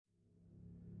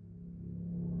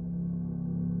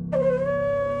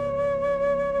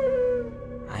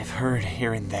heard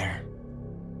here and there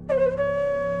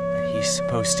that he's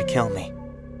supposed to kill me.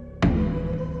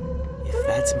 If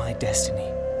that's my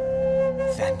destiny,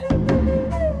 then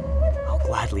I'll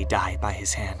gladly die by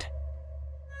his hand.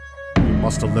 We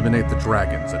must eliminate the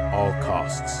dragons at all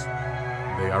costs.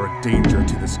 They are a danger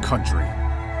to this country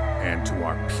and to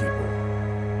our people.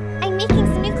 I'm making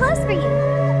some new clothes for you.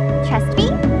 Trust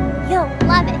me, you'll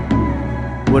love it.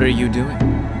 What are you doing,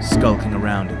 skulking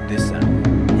around at this hour?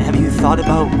 Have you thought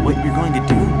about what you're going to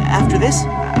do after this?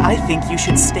 I think you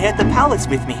should stay at the palace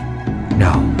with me.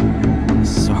 No.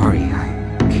 Sorry,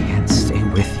 I can't stay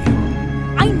with you.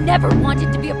 I never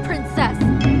wanted to be a princess.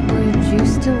 Would you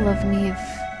still love me if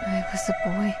I was a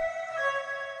boy?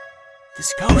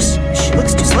 This ghost, she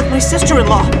looks just like my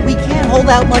sister-in-law. We can't hold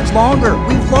out much longer.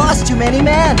 We've lost too many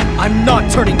men. I'm not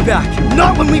turning back.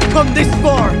 Not when we've come this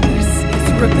far. This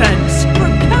is revenge. For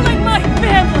killing my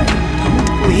family.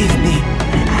 Don't leave me.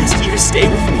 I asked you to stay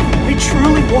with me. I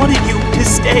truly wanted you to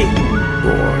stay.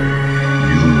 Boy,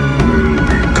 you will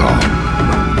become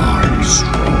my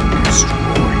strongest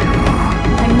warrior.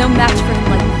 I'm no match for him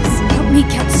like this. Help me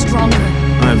get stronger.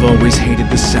 I've always hated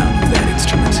the sound of that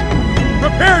instrument.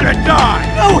 Prepare to die!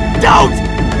 No, don't!